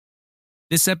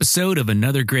This episode of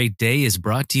Another Great Day is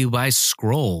brought to you by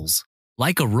Scrolls.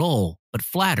 Like a roll, but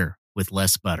flatter with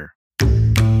less butter.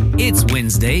 It's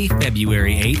Wednesday,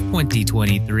 February 8th,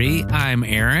 2023. I'm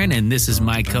Aaron, and this is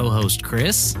my co-host,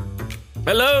 Chris.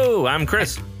 Hello, I'm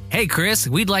Chris. Hey, Chris,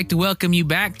 we'd like to welcome you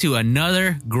back to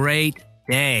Another Great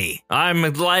Day. I'm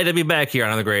delighted to be back here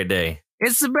on Another Great Day.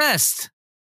 It's the best.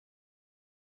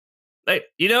 Hey,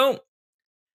 we're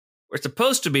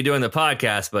supposed to be doing the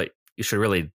podcast, but you should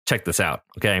really check this out,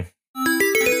 okay?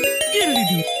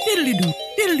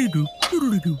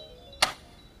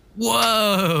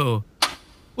 Whoa.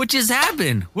 What just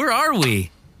happened? Where are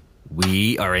we?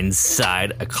 We are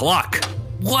inside a clock.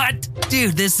 What?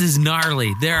 Dude, this is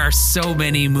gnarly. There are so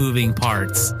many moving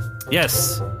parts.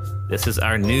 Yes, this is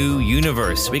our new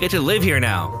universe. We get to live here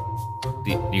now.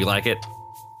 Do you like it?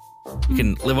 You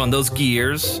can live on those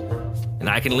gears, and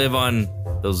I can live on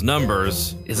those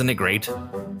numbers. Isn't it great?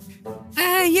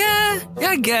 Yeah,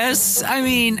 I guess. I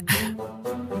mean,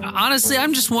 honestly,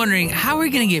 I'm just wondering, how are we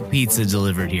going to get pizza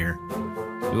delivered here?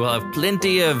 We will have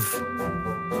plenty of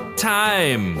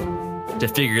time to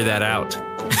figure that out.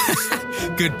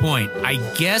 Good point. I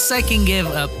guess I can give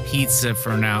up pizza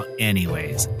for now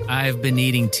anyways. I've been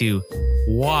needing to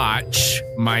watch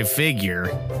my figure.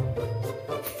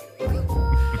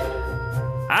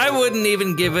 I wouldn't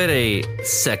even give it a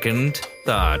second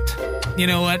thought. You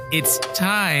know what? It's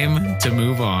time to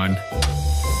move on.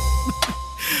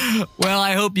 Well,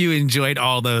 I hope you enjoyed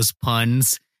all those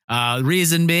puns.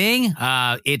 Reason being,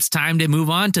 it's time to move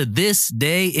on to this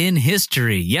day in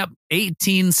history. Yep,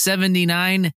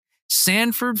 1879,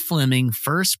 Sanford Fleming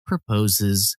first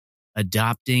proposes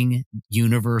adopting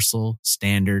Universal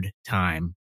Standard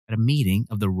Time at a meeting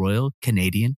of the Royal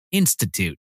Canadian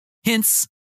Institute. Hence,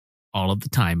 all of the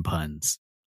time puns.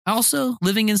 Also,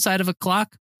 living inside of a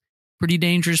clock, pretty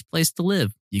dangerous place to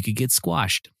live. You could get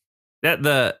squashed.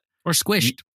 Or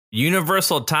squished.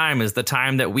 Universal time is the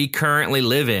time that we currently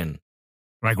live in.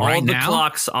 Like all right the now?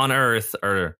 Clocks on Earth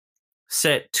are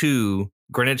set to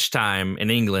Greenwich time in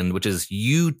England, which is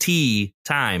UT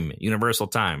time, Universal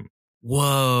time.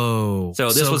 Whoa.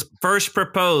 So this was first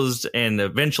proposed and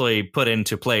eventually put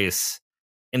into place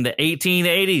in the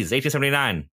 1880s,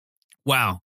 1879.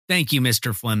 Wow. Thank you,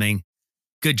 Mr. Fleming.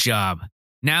 Good job.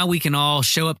 Now we can all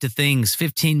show up to things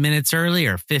 15 minutes early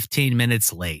or 15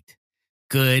 minutes late.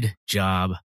 Good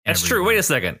job. That's everyone. true. Wait a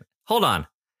second. Hold on.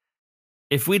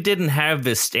 If we didn't have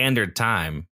this standard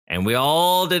time and we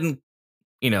all didn't,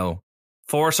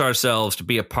 force ourselves to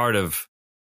be a part of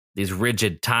these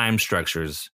rigid time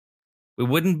structures, we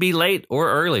wouldn't be late or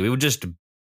early. We would just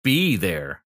be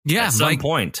there at some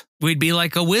point. We'd be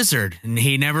like a wizard, and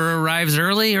he never arrives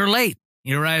early or late.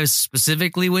 He arrives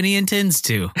specifically when he intends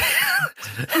to.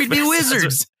 We'd be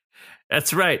wizards.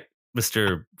 That's right,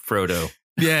 Mr. Frodo.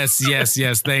 Yes.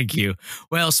 Thank you.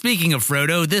 Well, speaking of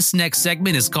Frodo, this next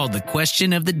segment is called the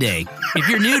Question of the Day. If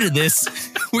you're new to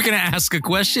this, we're going to ask a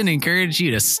question and encourage you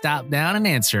to stop down and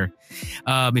answer.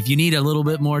 If you need a little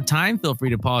bit more time, feel free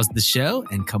to pause the show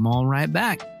and come on right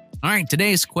back. All right,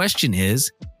 today's question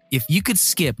is, if you could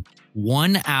skip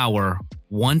 1 hour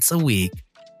once a week,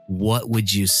 what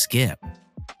would you skip?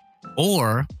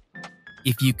 Or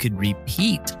if you could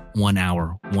repeat 1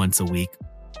 hour once a week,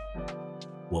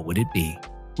 what would it be?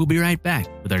 We'll be right back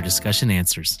with our discussion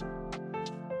answers.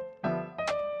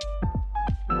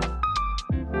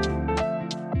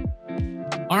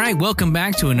 All right, welcome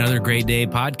back to Another Great Day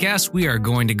podcast. We are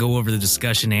going to go over the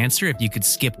discussion answer. If you could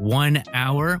skip 1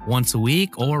 hour once a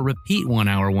week or repeat 1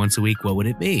 hour once a week, what would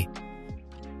it be?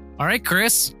 All right,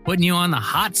 Chris, putting you on the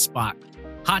hot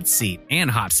seat and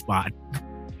hot spot.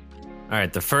 All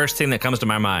right, the first thing that comes to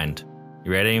my mind.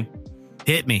 You ready?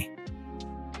 Hit me.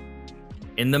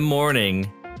 In the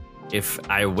morning, if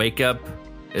I wake up,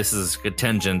 this is a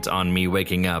tangent on me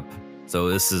waking up, so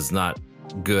this is not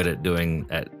good at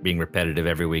being repetitive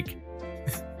every week.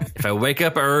 If I wake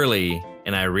up early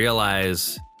and I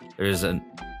realize it's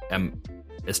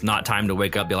not time to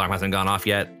wake up, the alarm hasn't gone off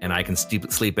yet, and I can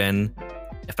sleep in,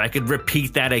 if I could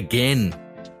repeat that again,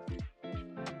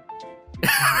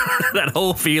 that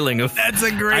whole feeling of that's a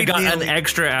great I got feeling. An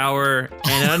extra hour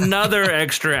and another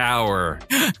extra hour.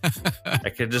 I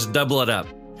could just double it up.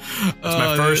 That's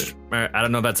my first. I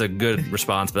don't know if that's a good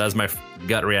response, but that's my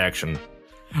gut reaction.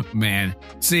 Man,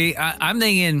 see, I'm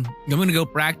thinking I'm going to go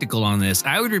practical on this.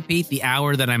 I would repeat the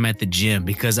hour that I'm at the gym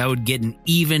because I would get in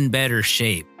even better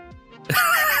shape.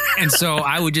 And so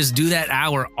I would just do that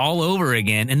hour all over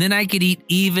again. And then I could eat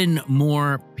even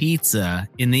more pizza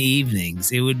in the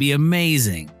evenings. It would be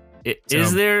amazing.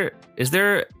 Is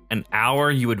there an hour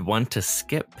you would want to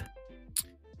skip?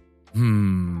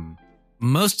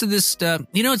 most of this stuff,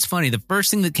 it's funny. The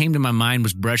first thing that came to my mind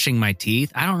was brushing my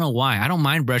teeth. I don't know why. I don't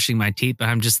mind brushing my teeth, but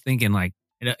I'm just thinking like,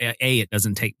 it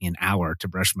doesn't take me an hour to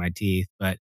brush my teeth,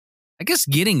 but I guess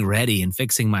getting ready and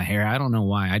fixing my hair, I don't know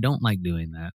why. I don't like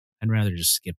doing that. I'd rather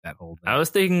just skip that whole thing. I was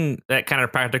thinking that kind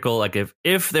of practical, like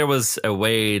if there was a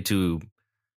way to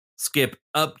skip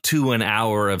up to an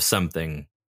hour of something,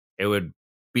 it would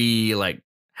be like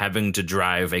having to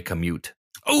drive a commute.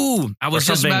 Oh, I was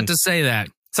just about to say that.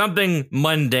 Something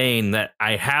mundane that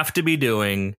I have to be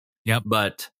doing. Yep.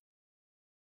 But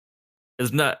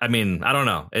it's not, I mean, I don't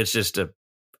know. It's just a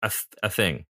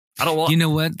thing. I don't want, you know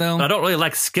what though? I don't really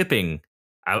like skipping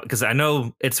because I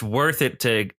know it's worth it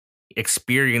to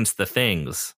experience the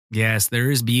things. Yes,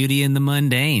 there is beauty in the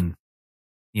mundane.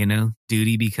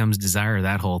 Duty becomes desire,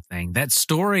 that whole thing. That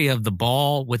story of the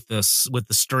ball with the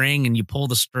string and you pull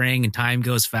the string and time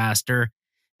goes faster.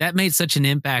 That made such an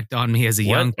impact on me as a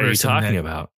young person. What are you talking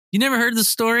about? You never heard the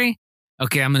story?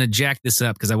 Okay, I'm going to jack this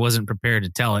up because I wasn't prepared to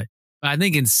tell it. But I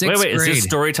think in sixth grade. Is this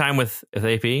story time with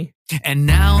AP? And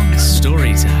now,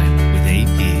 story time with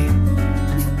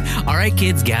AP. All right,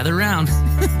 kids, gather around.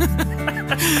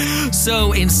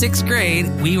 So in sixth grade,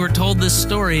 we were told this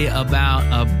story about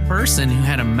a person who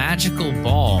had a magical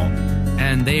ball,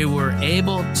 and they were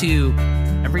able to,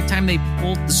 every time they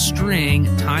pulled the string,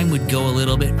 time would go a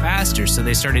little bit faster. So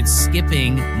they started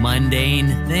skipping mundane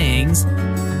things.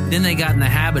 Then they got in the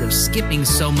habit of skipping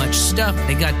so much stuff.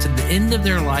 They got to the end of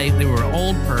their life. They were an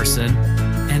old person,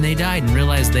 and they died and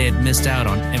realized they had missed out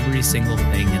on every single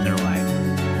thing in their life.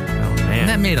 Oh, man. And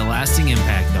that made a lasting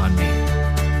impact on me.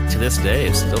 To this day,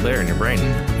 it's still there in your brain.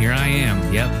 Here I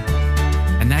am. Yep.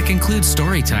 And that concludes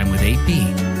story time with AP.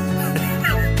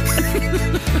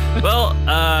 Well,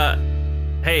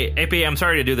 hey, AP, I'm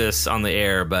sorry to do this on the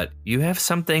air, but you have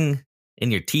something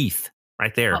in your teeth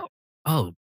right there.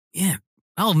 Oh, yeah.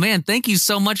 Oh, man. Thank you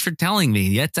so much for telling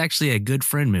me. That's actually a good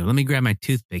friend move. Let me grab my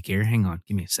toothpick here. Hang on.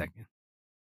 Give me a second.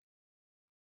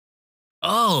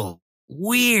 Oh,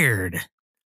 weird.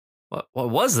 What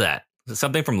was that? Is it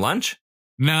something from lunch?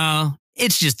 No,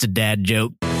 it's just a dad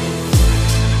joke.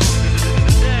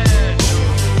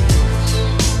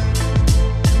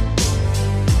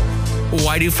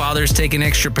 Why do fathers take an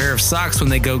extra pair of socks when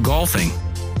they go golfing?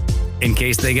 In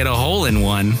case they get a hole in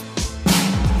one.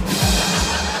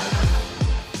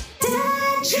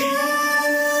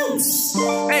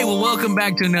 Hey, well, welcome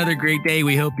back to another great day.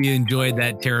 We hope you enjoyed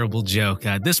that terrible joke.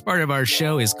 This part of our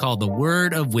show is called the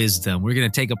Word of Wisdom. We're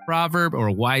going to take a proverb or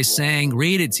a wise saying,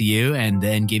 read it to you, and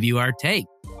then give you our take.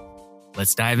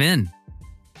 Let's dive in.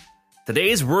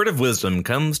 Today's word of wisdom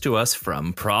comes to us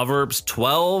from Proverbs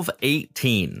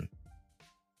 12:18.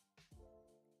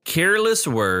 Careless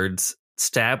words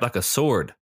stab like a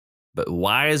sword, but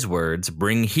wise words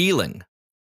bring healing.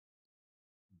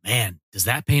 Man, does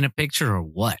that paint a picture or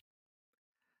what?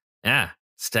 Yeah,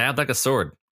 stabbed like a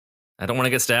sword. I don't want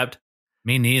to get stabbed.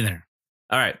 Me neither.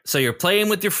 All right, so you're playing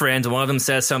with your friends and one of them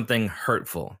says something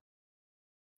hurtful.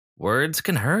 Words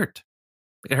can hurt.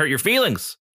 They can hurt your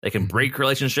feelings. They can break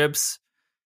relationships.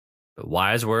 But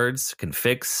wise words can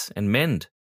fix and mend.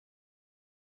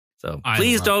 So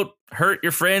please don't hurt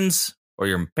your friends or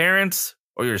your parents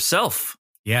or yourself.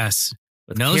 Yes.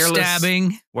 No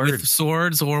stabbing with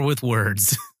swords or with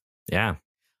words. Yeah.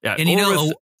 Yeah. And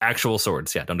with actual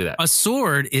swords. Yeah, don't do that. A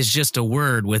sword is just a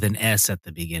word with an S at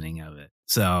the beginning of it.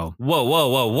 So.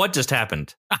 Whoa. What just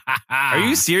happened? Are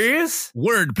you serious?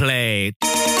 Wordplay.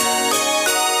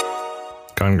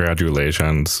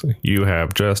 Congratulations. You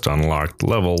have just unlocked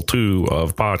level 2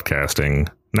 of podcasting.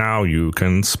 Now you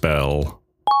can spell.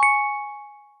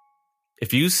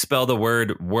 If you spell the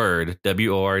word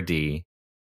W-O-R-D,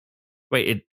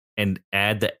 and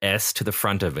add the S to the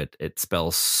front of it, it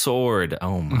spells sword.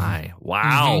 Oh my.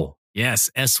 Wow. Mm-hmm.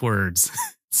 Yes, S words.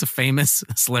 It's a famous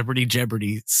Celebrity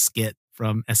Jeopardy skit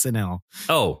from SNL.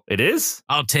 Oh, it is?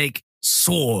 I'll take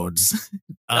swords.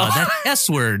 That's S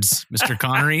words, Mr.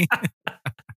 Connery.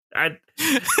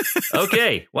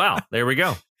 Okay. Wow. There we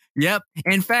go. Yep.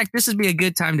 In fact, this would be a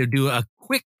good time to do a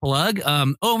quick plug.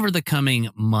 Over the coming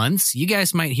months, you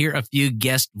guys might hear a few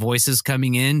guest voices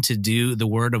coming in to do the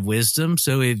Word of Wisdom.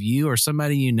 So if you or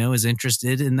somebody you know is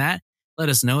interested in that, let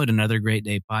us know at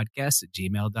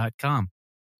anothergreatdaypodcast@gmail.com.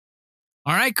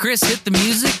 All right, Chris, hit the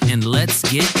music and let's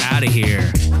get out of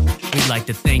here. We'd like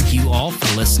to thank you all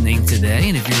for listening today.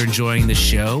 And if you're enjoying the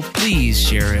show, please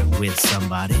share it with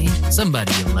somebody you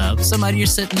love, somebody you're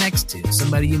sitting next to,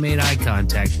 somebody you made eye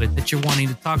contact with that you're wanting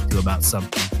to talk to about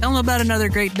something. Tell them about another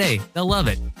great day. They'll love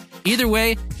it. Either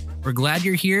way, we're glad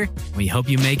you're here. We hope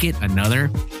you make it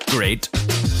another great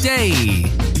day.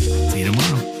 See you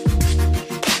tomorrow.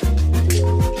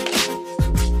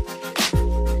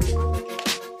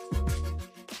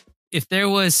 if there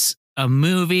was a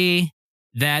movie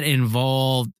that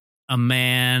involved a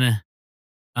man,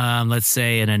 let's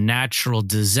say in a natural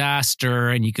disaster,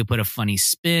 and you could put a funny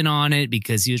spin on it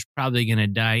because he was probably going to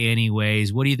die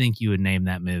anyways, what do you think you would name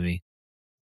that movie?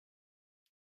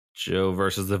 Joe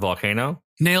versus the volcano.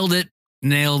 Nailed it. All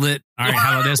right,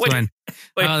 how about this one?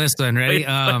 How about this one? Ready?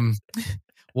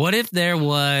 What if there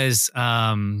was a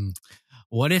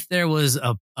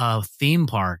theme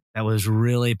park that was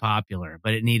really popular,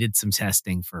 but it needed some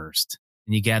testing first,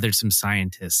 and you gathered some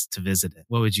scientists to visit it?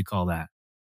 What would you call that?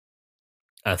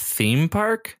 A theme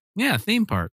park? Yeah, theme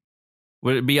park.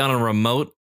 Would it be on a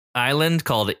remote island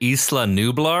called Isla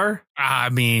Nublar? I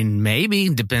mean,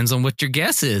 maybe. Depends on what your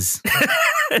guess is.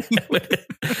 Would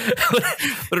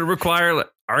it require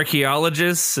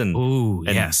archaeologists and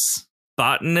yes,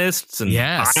 botanists and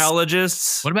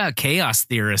biologists? What about chaos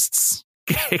theorists?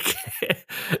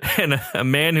 And a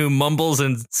man who mumbles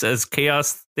and says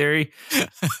chaos theory?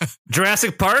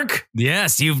 Jurassic Park?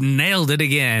 Yes, you've nailed it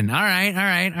again. All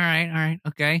right.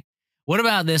 Okay. What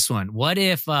about this one? What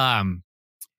if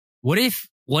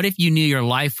you knew your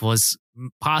life was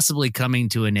possibly coming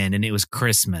to an end and it was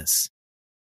Christmas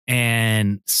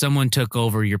and someone took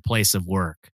over your place of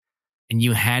work and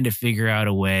you had to figure out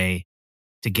a way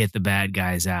to get the bad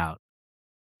guys out,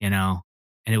 and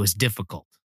it was difficult.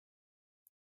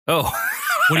 Oh,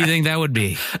 what do you think that would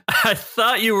be? I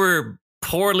thought you were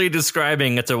poorly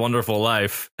describing It's a Wonderful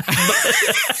Life,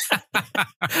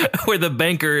 where the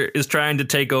banker is trying to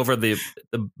take over the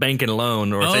bank and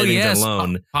loan or savings and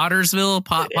loan. Pottersville,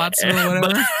 Pottsville,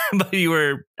 whatever. But you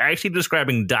were actually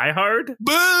describing Die Hard?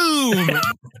 Boom!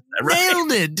 Right?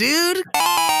 Nailed it, dude.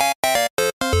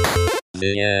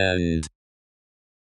 The end.